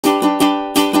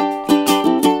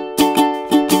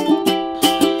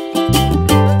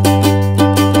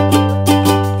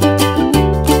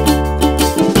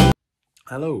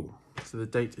So the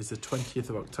date is the 20th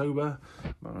of October.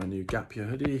 My new Gap Year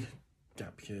hoodie,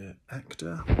 Gap Year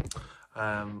actor.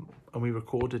 And we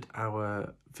recorded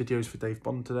our videos for Dave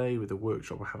Bond today with a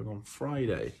workshop we're having on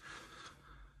Friday.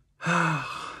 I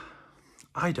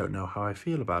don't know how I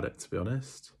feel about it, to be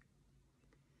honest.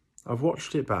 I've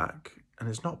watched it back and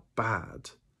it's not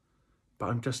bad, but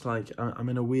I'm just like, I'm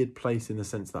in a weird place in the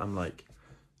sense that I'm like,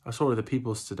 I saw the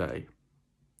People's today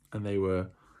and they were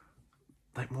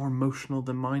like more emotional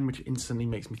than mine, which instantly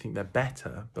makes me think they're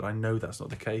better, but I know that's not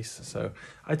the case. So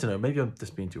I don't know, maybe I'm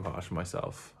just being too harsh on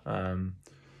myself.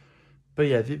 But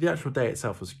yeah, the actual day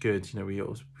itself was good. You know, we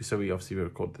obviously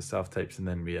recorded the self-tapes and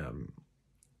then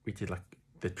we did like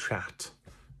the chat,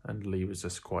 and Lee was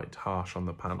just quite harsh on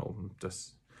the panel.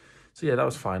 So yeah, that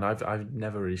was fine. I've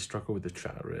never really struggled with the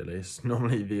chat really. It's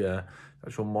normally the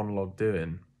actual monologue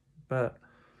doing, but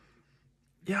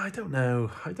yeah, I don't know.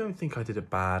 I don't think I did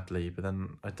it badly, but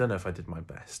then I don't know if I did my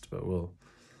best, but we'll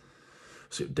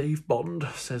see what Dave Bond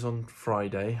says on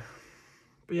Friday.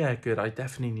 But yeah, good. I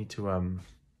definitely need to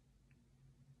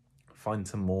find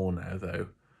some more now though,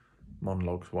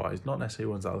 monologues wise. Not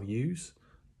necessarily ones I'll use,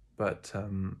 but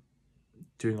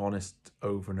doing Honest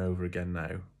over and over again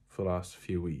now for the last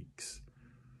few weeks.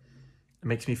 It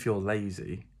makes me feel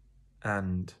lazy,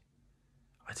 and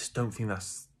I just don't think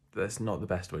that's not the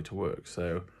best way to work.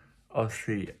 So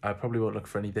obviously I probably won't look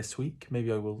for any this week. Maybe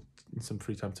I will in some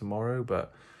free time tomorrow,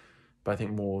 but I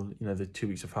think more, you know, the 2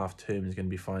 weeks of half term is going to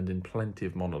be finding plenty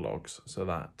of monologues, so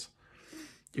that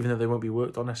even though they won't be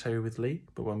worked on necessarily with Lee,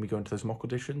 but when we go into those mock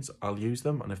auditions, I'll use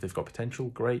them, and if they've got potential,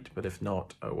 great, but if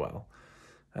not, oh well.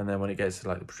 And then when it gets to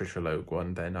like the Patricia Logue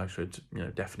one, then I should, you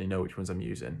know, definitely know which ones I'm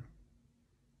using.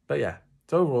 But yeah,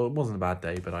 so overall it wasn't a bad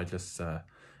day, but I just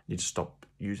need to stop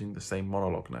using the same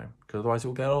monologue now, because otherwise it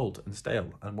will get old and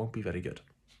stale and won't be very good.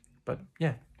 But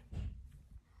yeah.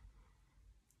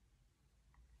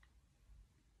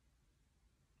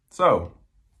 So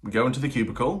we go into the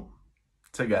cubicle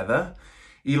together.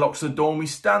 He locks the door and we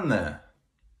stand there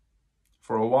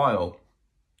for a while.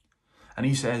 And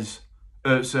he says,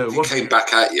 so he came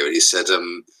back at you and he said,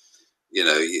 you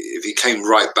know, if he came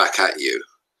right back at you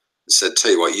and said,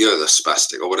 tell you what, you're the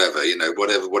spastic or whatever, you know,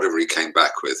 whatever he came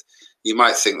back with, you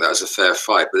might think that was a fair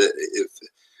fight. But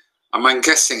I'm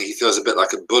guessing he feels a bit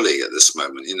like a bully at this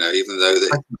moment, you know, even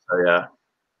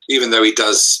though he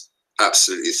does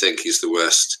absolutely think he's the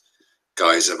worst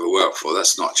guy he's ever worked for.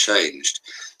 That's not changed.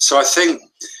 So I think,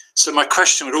 so my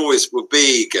question would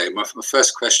be, Gabe, my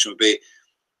first question would be,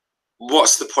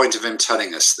 what's the point of him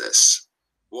telling us this?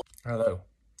 Hello.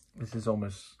 This is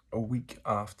almost a week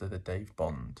after the Dave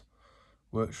Bond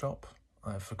workshop.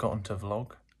 I've forgotten to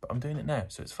vlog, but I'm doing it now,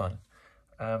 so it's fine.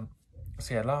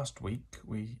 So yeah, last week,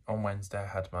 on Wednesday, I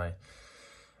had my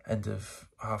end of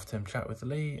half-term chat with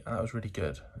Lee, and that was really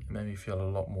good. It made me feel a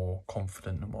lot more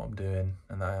confident in what I'm doing,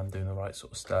 and that I am doing the right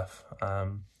sort of stuff.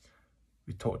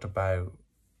 We talked about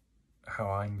how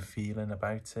I'm feeling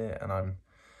about it, and I'm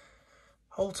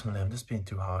just being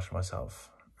too harsh on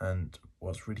myself. And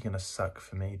what's really going to suck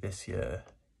for me this year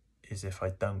is if I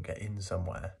don't get in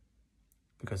somewhere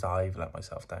because I've let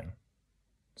myself down.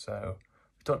 So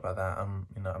we talked about that. I'm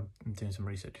doing some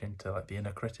research into like the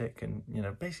inner critic, and, you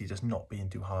know, basically just not being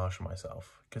too harsh on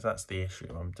myself, because that's the issue.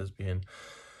 I'm just being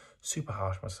super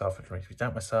harsh on myself, which makes me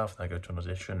doubt myself, and I go to an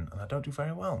audition and I don't do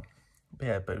very well. But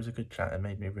yeah, but it was a good chat. It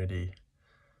made me really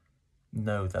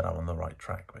know that I'm on the right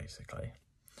track, basically.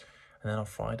 And then on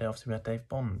Friday, obviously, we had Dave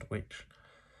Bond, which,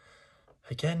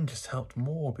 again, just helped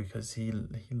more because he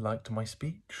liked my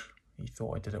speech. He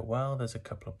thought I did it well. There's a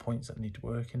couple of points that need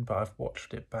working, but I've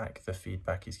watched it back, the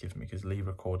feedback he's given me, because Lee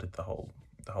recorded the whole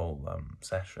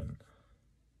session.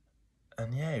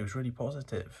 And yeah, it was really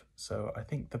positive. So I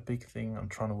think the big thing I'm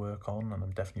trying to work on, and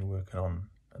I'm definitely working on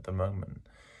at the moment,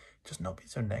 just not be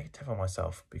so negative on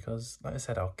myself, because, like I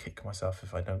said, I'll kick myself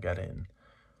if I don't get in,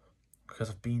 because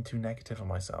I've been too negative on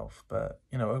myself. But,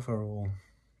 you know, overall,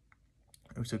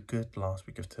 it was a good last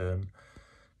week of term.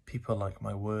 People like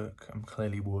my work. I'm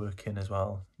clearly working as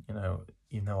well. You know,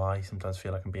 even though I sometimes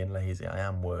feel like I'm being lazy, I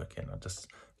am working. I just,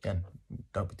 again,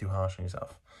 don't be too harsh on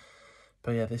yourself.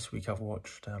 But yeah, this week I've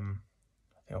watched, I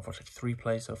think I've watched like 3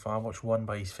 plays so far. I watched one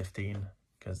by East 15,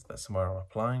 because that's somewhere I'm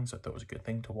applying, so I thought it was a good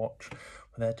thing to watch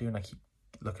what they're doing. I keep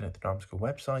looking at the drama school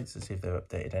websites to see if they've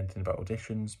updated anything about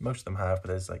auditions. Most of them have, but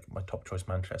there's like my Top Choice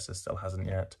Manchester still hasn't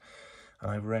yet. And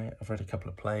I've read a couple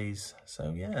of plays.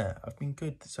 So yeah, I've been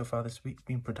good so far this week,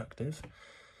 been productive.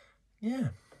 Yeah,